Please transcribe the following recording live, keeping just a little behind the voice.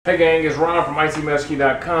Hey gang, it's Ron from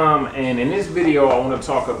itmastery.com, and in this video I want to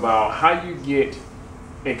talk about how you get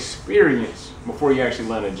experience before you actually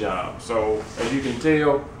land a job. So as you can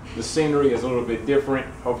tell, the scenery is a little bit different.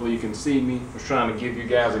 Hopefully you can see me. I was trying to give you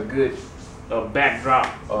guys a good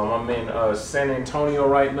backdrop. I'm in San Antonio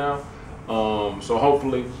right now, so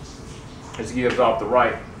hopefully this gives off the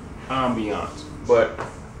right ambiance. But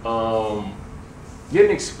getting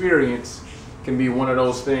experience can be one of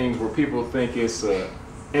those things where people think it's a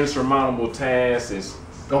insurmountable task, is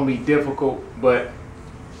gonna be difficult, but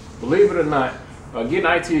believe it or not, getting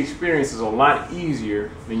IT experience is a lot easier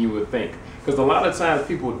than you would think, because a lot of times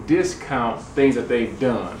people discount things that they've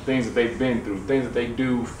done, things that they've been through, things that they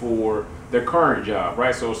do for their current job,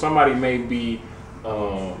 right? So somebody may be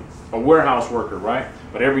a warehouse worker, right?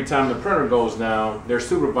 But every time the printer goes down, their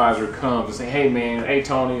supervisor comes and say, hey man, hey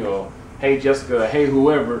Tony, or hey Jessica, hey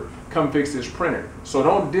whoever, come fix this printer. So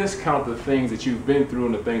don't discount the things that you've been through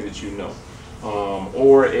and the things that you know.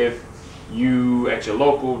 Or if you at your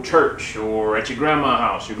local church or at your grandma's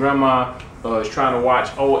house, your grandma is trying to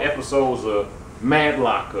watch old episodes of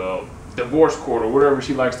Madlock, Divorce Court, or whatever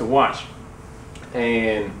she likes to watch,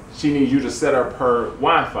 and she needs you to set up her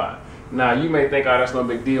Wi-Fi. Now you may think, oh, that's no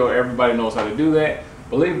big deal, everybody knows how to do that.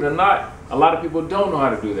 Believe it or not, a lot of people don't know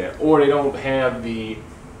how to do that, or they don't have the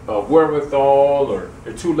wherewithal, or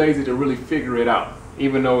they're too lazy to really figure it out,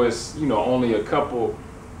 even though it's, you know, only a couple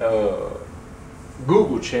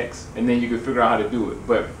Google checks and then you can figure out how to do it.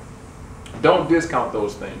 But don't discount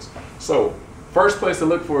those things. So first place to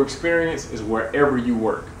look for experience is wherever you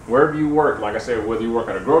work. Wherever you work, like I said, whether you work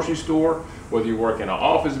at a grocery store, whether you work in an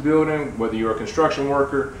office building, whether you're a construction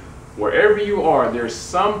worker, wherever you are, there's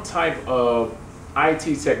some type of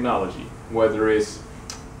IT technology, whether it's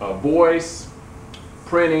voice,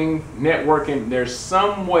 printing, networking, there's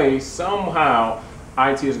some way, somehow,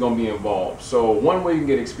 IT is going to be involved. So one way you can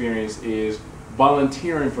get experience is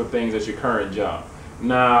volunteering for things at your current job.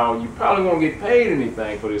 Now, you probably won't get paid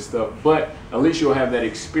anything for this stuff, but at least you'll have that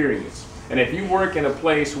experience. And if you work in a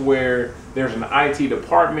place where there's an IT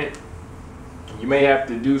department, you may have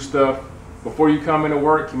to do stuff before you come into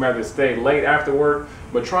work, you might have to stay late after work,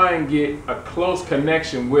 but try and get a close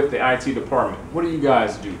connection with the IT department. What do you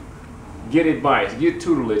guys do? Get advice, get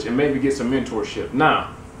tutelage, and maybe get some mentorship.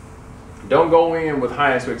 Now, don't go in with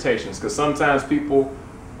high expectations, because sometimes people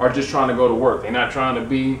are just trying to go to work. They're not trying to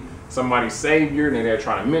be somebody's savior, and they're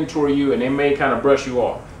trying to mentor you, and they may kind of brush you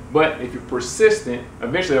off. But if you're persistent,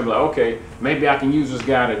 eventually they'll be like, okay, maybe I can use this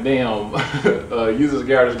guy to use this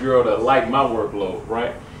guy or this girl to light my workload,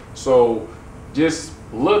 right? So just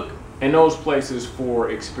look in those places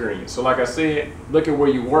for experience. So like I said, look at where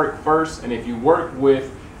you work first, and if you work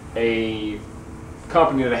with a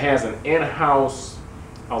company that has an in-house,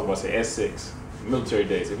 I was about to say S6, military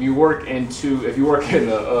days. If you work in a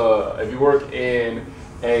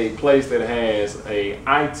place that has a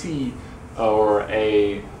IT or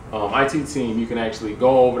a IT team, you can actually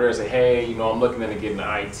go over there and say, hey, you know, I'm looking into getting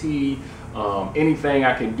the IT. Anything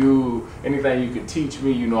I can do, anything you can teach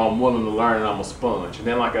me, you know, I'm willing to learn, and I'm a sponge. And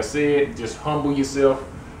then, like I said, just humble yourself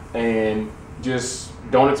and just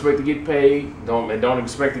don't expect to get paid. Don't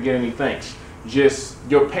expect to get any thanks. Just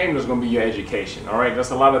your payment is going to be your education. All right.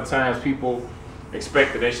 That's a lot of times people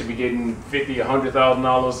expect that they should be getting $50,000,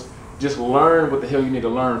 $100,000. Just learn what the hell you need to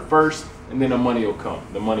learn first, and then the money will come.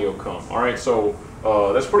 The money will come. All right. So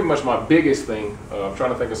that's pretty much my biggest thing. I'm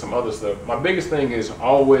trying to think of some other stuff. My biggest thing is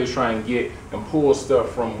always try and get and pull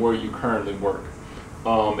stuff from where you currently work.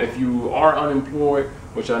 If you are unemployed,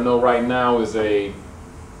 which I know right now is a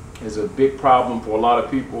big problem for a lot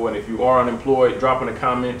of people, and if you are unemployed, drop in the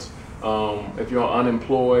comments if you're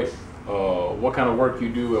unemployed, what kind of work you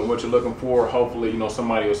do and what you're looking for. Hopefully, you know,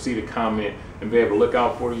 somebody will see the comment and be able to look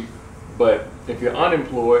out for you. But if you're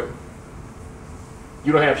unemployed,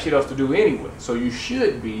 you don't have shit else to do anyway, so you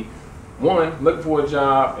should be, one, looking for a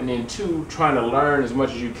job, and then two, trying to learn as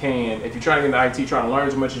much as you can. If you're trying to get into IT, trying to learn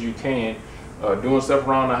as much as you can, doing stuff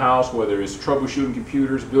around the house, whether it's troubleshooting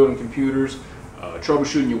computers, building computers,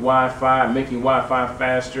 troubleshooting your Wi-Fi, making Wi-Fi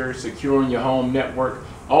faster, securing your home network.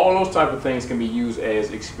 All those type of things can be used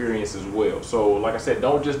as experience as well. So like I said,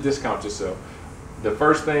 don't just discount yourself. The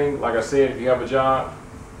first thing, like I said, if you have a job,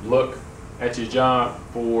 look at your job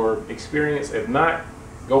for experience. If not,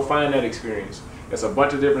 go find that experience. There's a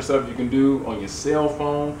bunch of different stuff you can do on your cell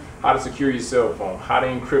phone, how to secure your cell phone, how to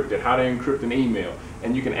encrypt it, how to encrypt an email,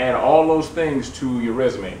 and you can add all those things to your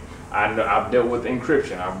resume. I've dealt with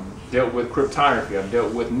encryption, I've dealt with cryptography, I've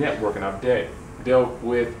dealt with networking, I've dealt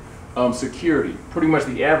with security. Pretty much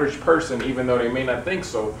the average person, even though they may not think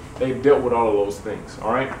so, they've dealt with all of those things.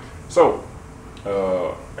 All right, so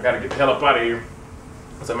I got to get the hell up out of here.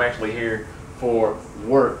 because I'm actually here for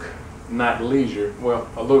work, not leisure. Well,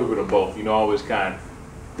 a little bit of both. You know, I always kind of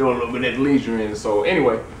throw a little bit of leisure in. So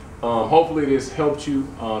anyway, hopefully this helped you.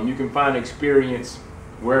 You can find experience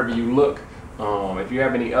wherever you look. If you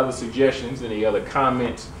have any other suggestions, any other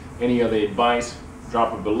comments, any other advice,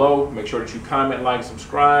 drop it below. Make sure that you comment, like,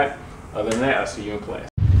 subscribe. Other than that, I'll see you in class.